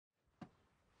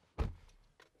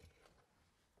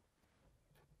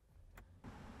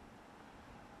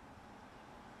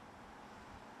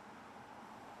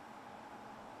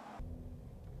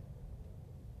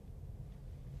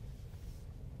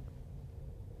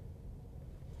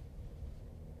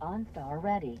OnStar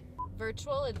ready.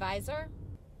 Virtual advisor?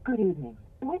 Good evening.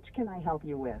 Which can I help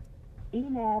you with?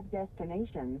 eNav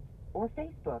Destinations or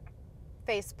Facebook?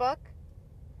 Facebook.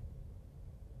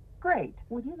 Great.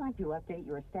 Would you like to update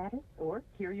your status or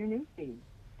hear your news feed?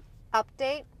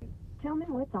 Update. Tell me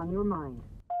what's on your mind.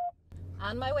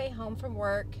 On my way home from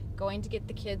work, going to get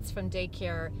the kids from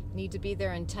daycare. Need to be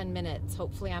there in 10 minutes.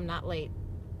 Hopefully I'm not late.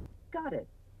 Got it.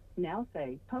 Now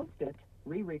say post it,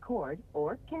 re-record,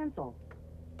 or cancel.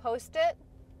 Post it.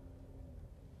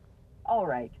 All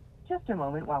right. Just a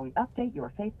moment while we update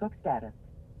your Facebook status.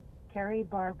 Carrie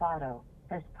Barbato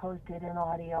has posted an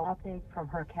audio update from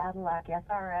her Cadillac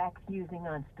SRX using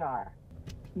OnStar.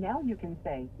 Now you can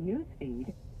say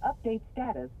newsfeed, update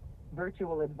status,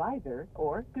 virtual advisor,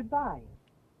 or goodbye.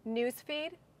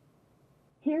 Newsfeed.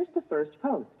 Here's the first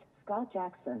post. Scott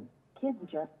Jackson. Kids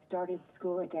just started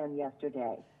school again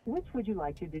yesterday. Which would you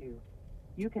like to do?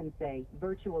 You can say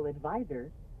virtual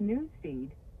advisor,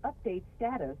 newsfeed, update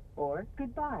status, or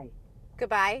goodbye.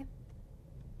 Goodbye.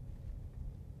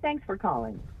 Thanks for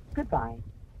calling. Goodbye.